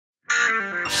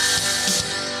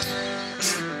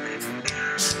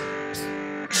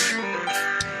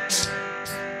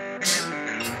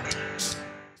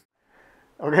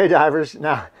Okay, divers,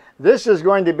 now this is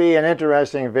going to be an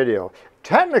interesting video.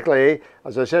 Technically,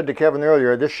 as I said to Kevin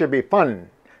earlier, this should be fun.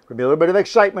 Could be a little bit of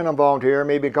excitement involved here,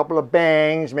 maybe a couple of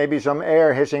bangs, maybe some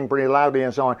air hissing pretty loudly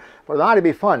and so on. But it ought to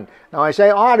be fun. Now I say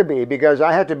ought to be because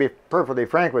I have to be perfectly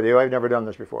frank with you. I've never done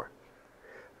this before.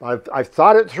 I've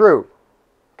thought it through.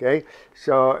 Okay,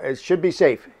 so it should be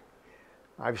safe.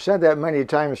 I've said that many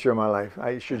times through my life.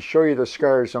 I should show you the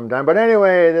scars sometime. But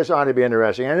anyway, this ought to be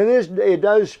interesting. And it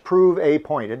does prove a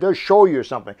point. It does show you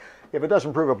something. If it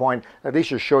doesn't prove a point, at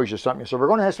least it shows you something. So we're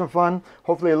going to have some fun,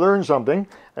 hopefully learn something,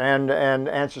 and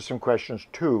answer some questions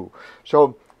too.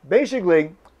 So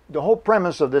basically, the whole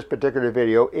premise of this particular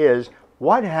video is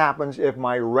what happens if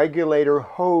my regulator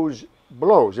hose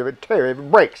blows, if it tears, if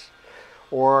it breaks?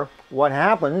 Or what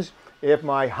happens if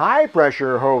my high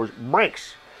pressure hose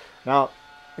breaks? Now,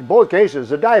 in both cases,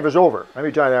 the dive is over. Let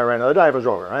me tell you that right now. The dive is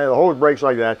over. Right? The hose breaks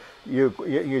like that.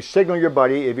 You signal your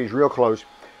buddy if he's real close.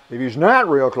 If he's not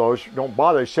real close, don't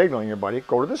bother signaling your buddy.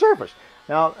 Go to the surface.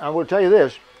 Now, I will tell you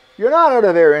this. You're not out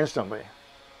of air instantly.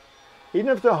 Even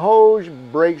if the hose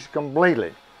breaks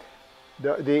completely,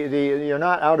 you're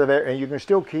not out of air, and you can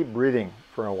still keep breathing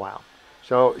for a while.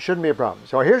 So it shouldn't be a problem.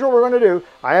 So here's what we're going to do.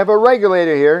 I have a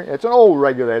regulator here. It's an old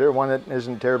regulator, one that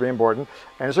isn't terribly important.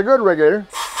 And it's a good regulator.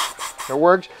 It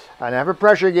works. And I have a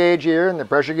pressure gauge here, and the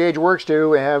pressure gauge works too.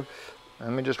 We have,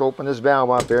 let me just open this valve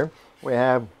up there. We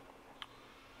have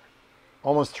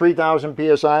almost 3,000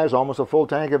 psi, is almost a full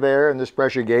tank of air in this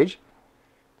pressure gauge.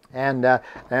 And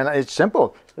it's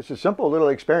simple. It's a simple little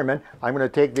experiment. I'm going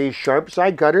to take these sharp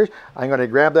side cutters. I'm going to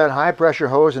grab that high pressure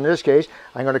hose. In this case,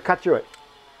 I'm going to cut through it.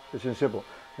 This is simple.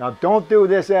 Now, don't do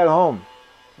this at home.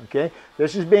 Okay?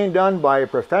 This is being done by a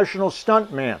professional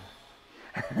stunt man.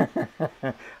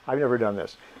 I've never done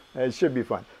this. It should be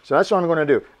fun. So that's what I'm going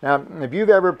to do. Now, if you've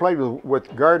ever played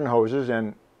with garden hoses,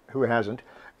 and who hasn't,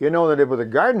 you know that with a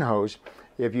garden hose,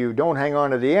 if you don't hang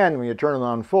on to the end when you turn it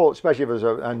on full, especially if it's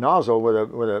a nozzle with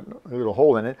a little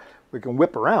hole in it, we can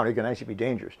whip around. It can actually be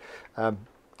dangerous.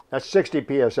 That's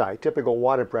 60 psi. Typical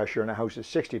water pressure in a house is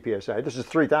 60 psi. This is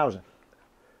 3,000.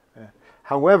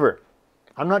 However,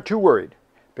 I'm not too worried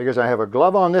because I have a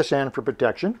glove on this end for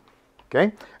protection.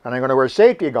 Okay, and I'm going to wear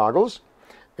safety goggles,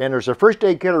 and there's a first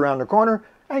aid kit around the corner,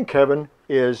 and Kevin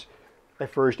is a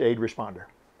first aid responder.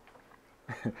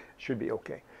 Should be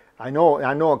okay. I know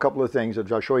a couple of things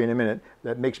that I'll show you in a minute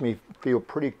that makes me feel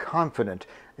pretty confident.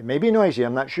 It may be noisy,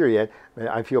 I'm not sure yet, but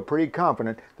I feel pretty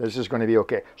confident that this is going to be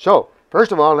okay. So,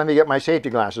 first of all, let me get my safety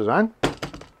glasses on.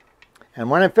 And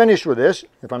when I'm finished with this,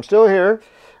 if I'm still here,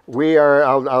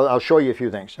 I'll show you a few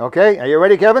things. Okay, are you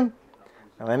ready, Kevin?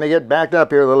 Now let me get backed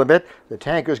up here a little bit. The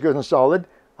tank is good and solid.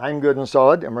 I'm good and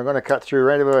solid, and we're going to cut through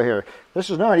right about here.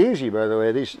 This is not easy, by the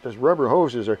way. These rubber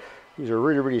hoses are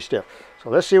really, really stiff.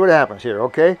 So let's see what happens here,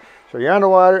 okay? So you're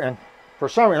underwater, and for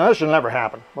some reason, this should never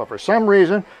happen, but for some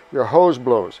reason, your hose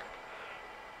blows.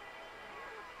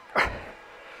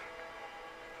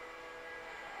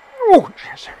 Oh,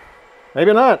 jeez.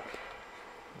 Maybe not.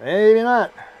 Maybe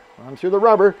not. I'm through the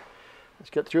rubber. Let's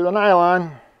get through the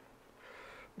nylon.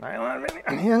 Nylon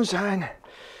on the inside.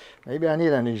 Maybe I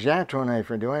need an X-Acto knife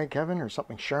for doing it, Kevin, or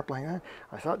something sharp like that.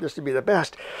 I thought this would be the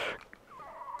best.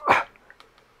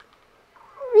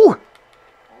 Ooh.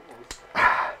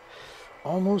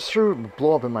 Almost through. It'll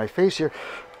blow up in my face here.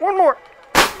 One more.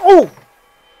 Oh!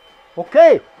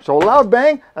 Okay, so loud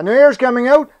bang, and the air's coming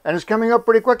out, and it's coming up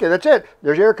pretty quickly. That's it.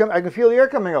 There's air coming. I can feel the air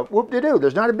coming out. Whoop-de-doo.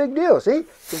 There's not a big deal. See? You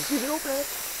can keep it open,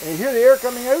 and you hear the air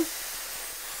coming out.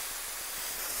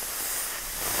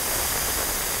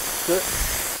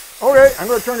 Okay, I'm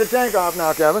going to turn the tank off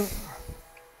now, Kevin.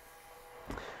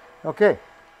 Okay.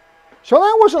 So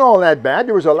that wasn't all that bad.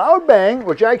 There was a loud bang,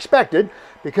 which I expected,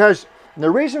 because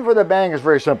the reason for the bang is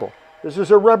very simple. This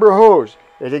is a rubber hose.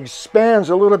 It expands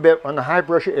a little bit when the high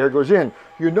pressure air goes in.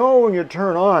 You know when you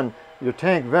turn on your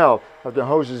tank valve that the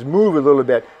hoses move a little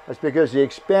bit. That's because they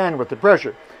expand with the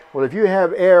pressure. Well, if you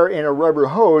have air in a rubber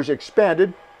hose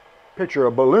expanded, picture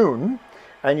a balloon,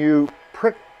 and you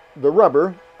prick the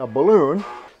rubber, a balloon,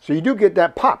 so you do get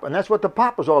that pop, and that's what the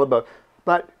pop was all about.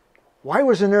 But why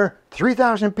wasn't there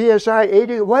 3,000 psi,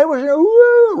 80? Why wasn't there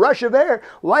a rush of air?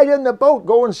 Why didn't the boat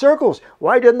go in circles?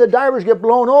 Why didn't the divers get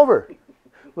blown over?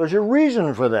 There's a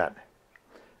reason for that.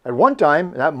 At one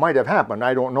time, that might have happened.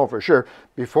 I don't know for sure.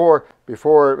 Before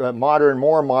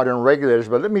more modern regulators.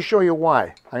 But let me show you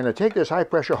why. I'm going to take this high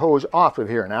pressure hose off of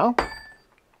here now,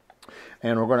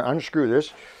 and we're going to unscrew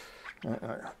this.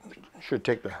 Should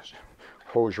take the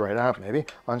hose right off, maybe.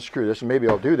 Unscrew this, and maybe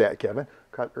I'll do that, Kevin.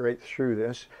 Cut right through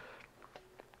this.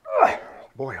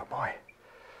 Boy, oh boy.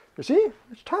 You see?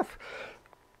 It's tough.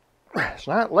 It's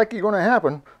not likely going to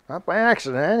happen, not by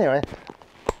accident anyway.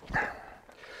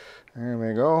 There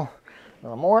we go. A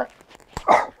little more.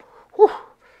 Oh, whew.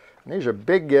 And these are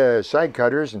big side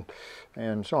cutters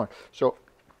and so on. So,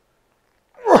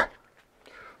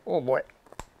 oh boy.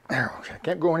 I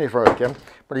can't go any further, Kevin.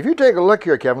 But if you take a look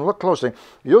here, Kevin, look closely,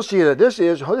 you'll see that this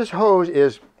hose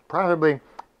is probably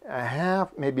a half,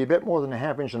 maybe a bit more than a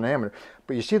 ½ inch in diameter.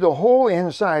 But you see the hole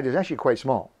inside is actually quite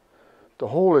small. The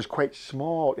hole is quite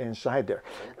small inside there.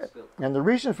 And the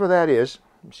reason for that is,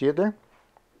 see it there?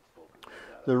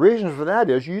 The reason for that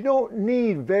is you don't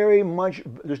need very much,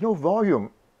 there's no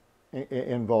volume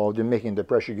involved in making the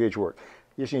pressure gauge work.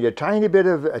 You just need a tiny bit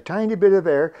of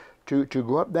air to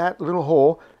go up that little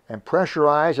hole and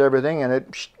pressurize everything, and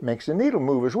it makes the needle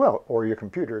move as well, or your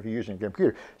computer if you're using a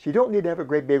computer. So you don't need to have a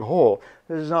great big hole.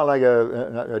 This is not like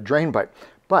a drain pipe.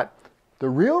 But the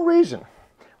real reason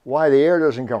why the air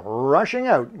doesn't come rushing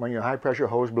out when your high pressure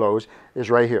hose blows is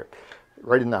right here,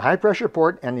 right in the high pressure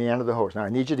port and the end of the hose. Now I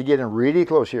need you to get in really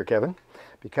close here, Kevin,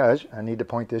 because I need to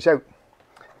point this out.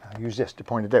 I'll use this to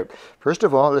point it out. First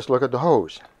of all, let's look at the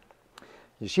hose.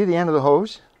 You see the end of the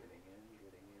hose?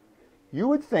 You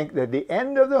would think that the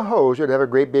end of the hose would have a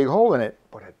great big hole in it,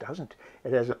 but it doesn't.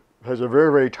 It has a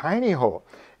very, very tiny hole.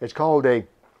 It's called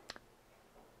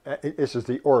this is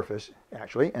the orifice,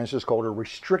 actually, and this is called a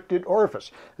restricted orifice.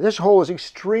 This hole is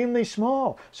extremely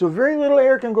small, so very little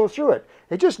air can go through it.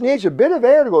 It just needs a bit of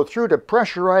air to go through to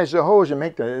pressurize the hose and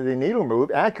make the needle move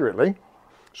accurately.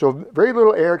 So very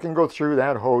little air can go through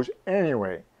that hose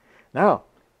anyway. Now,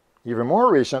 even more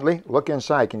recently, look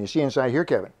inside. Can you see inside here,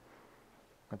 Kevin?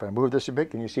 If I move this a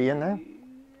bit, can you see in there?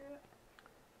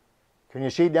 Can you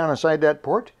see down inside that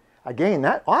port? Again,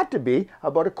 that ought to be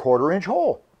about a ½ inch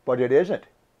hole, but it isn't.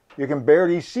 You can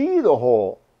barely see the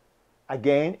hole.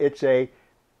 Again, it's a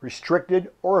restricted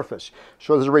orifice.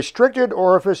 So there's a restricted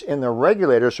orifice in the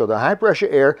regulator, so the high pressure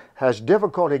air has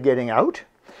difficulty getting out.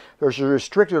 There's a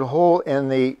restricted hole in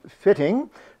the fitting,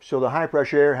 so the high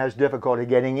pressure air has difficulty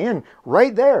getting in.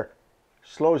 Right there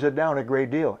slows it down a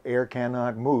great deal. Air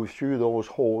cannot move through those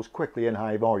holes quickly in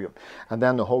high volume. And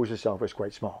then the hose itself is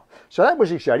quite small. So that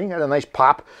was exciting. Had a nice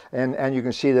pop, and you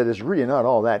can see that it's really not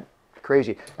all that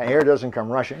crazy. And air doesn't come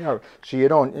rushing out. So you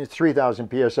don't, it's 3,000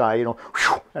 psi, you know,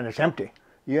 and it's empty.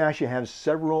 You actually have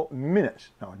several minutes.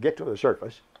 Now, get to the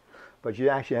surface, but you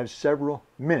actually have several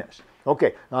minutes.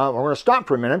 Okay, we're going to stop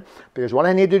for a minute, because what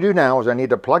I need to do now is I need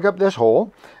to plug up this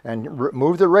hole and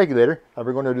remove the regulator, and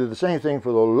we're going to do the same thing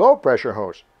for the low pressure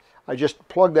hose. I just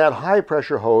plugged that high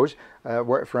pressure hose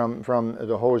from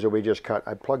the hose that we just cut.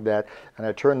 I plugged that, and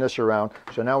I turned this around.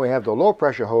 So now we have the low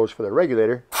pressure hose for the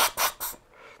regulator.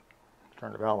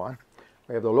 Turn the valve on.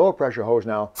 We have the low pressure hose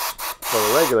now for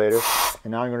the regulator. And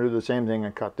now I'm going to do the same thing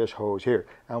and cut this hose here.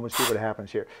 And we'll see what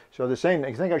happens here. So the same,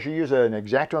 you think I should use an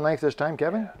X-Acto knife this time,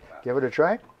 Kevin? Yeah. Give it a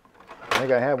try? I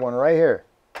think I have one right here.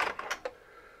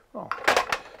 Oh,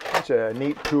 that's a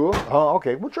neat tool. Oh,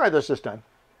 okay, we'll try this time.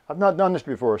 I've not done this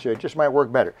before, so it just might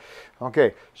work better.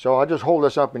 Okay, so I'll just hold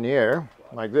this up in the air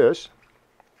like this.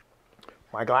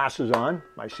 My glasses on,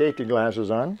 my safety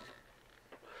glasses on.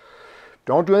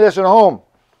 Don't do this at home.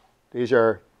 These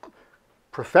are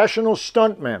professional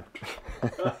stuntmen.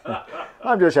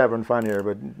 I'm just having fun here,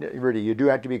 but really, you do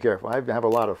have to be careful. I have a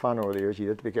lot of fun over the years. You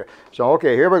have to be careful. So,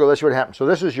 okay, here we go. Let's see what happens. So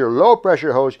this is your low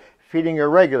pressure hose feeding your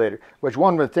regulator, which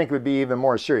one would think would be even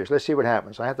more serious. Let's see what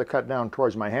happens. I have to cut down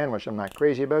towards my hand, which I'm not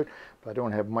crazy about, but I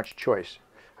don't have much choice.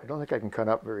 I don't think I can cut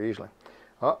up very easily.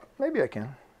 Oh, maybe I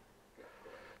can.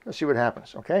 Let's see what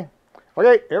happens, okay?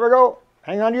 Okay, here we go.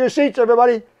 Hang on to your seats,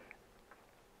 everybody.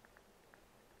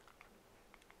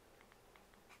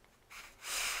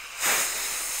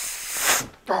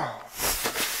 Oh.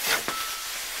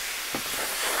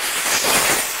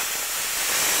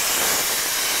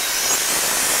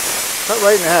 Cut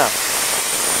right in half.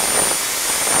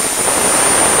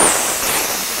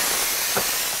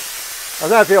 How's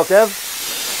that feel, Kev?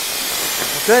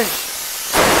 Okay.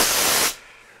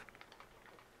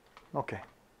 Okay.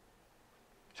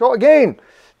 So again,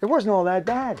 it wasn't all that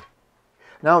bad.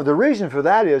 Now the reason for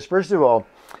that is, first of all,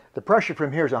 the pressure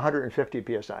from here is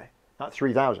 150 psi. Not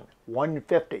 3,000,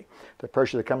 150. The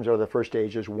pressure that comes out of the first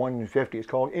stage is 150. It's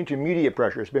called intermediate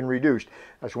pressure. It's been reduced.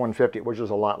 That's 150, which is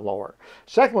a lot lower.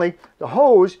 Secondly, the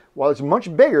hose, while it's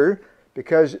much bigger,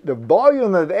 because the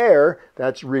volume of air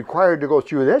that's required to go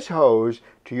through this hose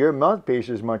to your mouthpiece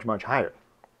is much, much higher.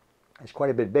 It's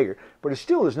quite a bit bigger, but it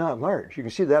still is not large. You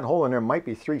can see that hole in there might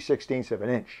be 3/16 of an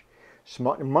inch.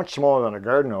 Much smaller than a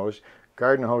garden hose.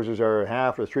 Garden hoses are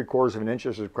 1/2 or 3/4 of an inch.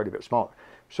 This is quite a bit smaller.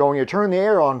 So when you turn the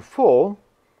air on full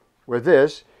with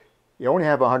this, you only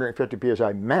have 150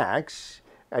 psi max,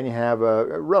 and you have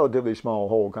a relatively small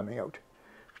hole coming out.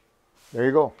 There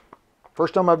you go.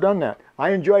 First time I've done that.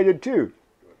 I enjoyed it too.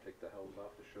 You want to take the hose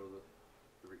off to show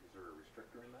is there a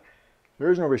restrictor in that?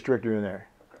 There is no restrictor in there.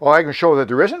 Oh, I can show that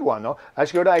there isn't one, though.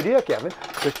 That's a good idea, Kevin.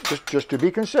 Just to be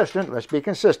consistent. Let's be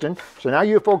consistent. So now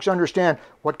you folks understand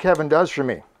what Kevin does for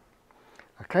me.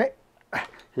 Okay?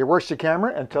 He works the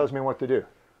camera and tells me what to do.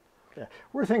 Yeah.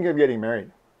 We're thinking of getting married.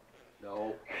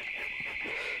 No.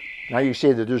 Now you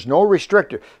see that there's no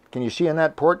restrictor. Can you see in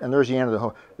that port? And there's the end of the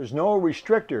hose. There's no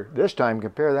restrictor this time.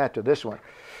 Compare that to this one.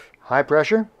 High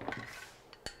pressure,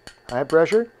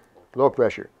 low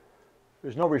pressure.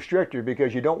 There's no restrictor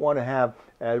because you don't want to have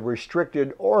a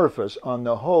restricted orifice on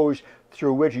the hose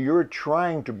through which you're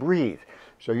trying to breathe.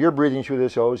 So you're breathing through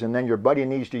this hose, and then your buddy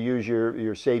needs to use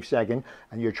your safe second,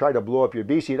 and you try to blow up your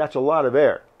BC. That's a lot of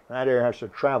air. That air has to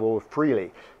travel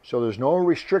freely. So there's no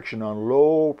restriction on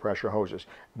low pressure hoses,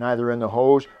 neither in the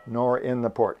hose nor in the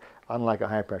port, unlike a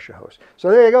high pressure hose. So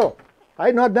there you go. I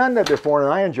had not done that before,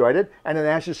 and I enjoyed it. And it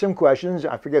answered some questions.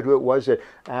 I forget who it was that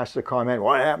asked the comment,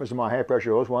 what happens to my high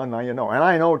pressure hose? Well, now you know. And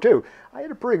I know too. I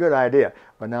had a pretty good idea,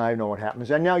 but now I know what happens.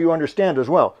 And now you understand as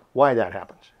well why that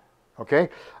happens. Okay?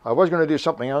 I was going to do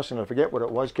something else, and I forget what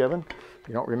it was, Kevin.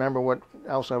 You don't remember what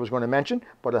else I was going to mention,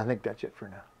 but I think that's it for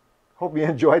now. Hope you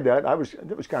enjoyed that.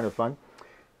 It was kind of fun.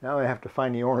 Now I have to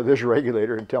find the owner of this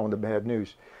regulator and tell him the bad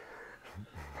news.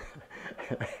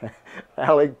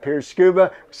 Alec Peirce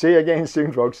Scuba. See you again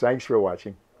soon, folks. Thanks for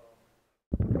watching.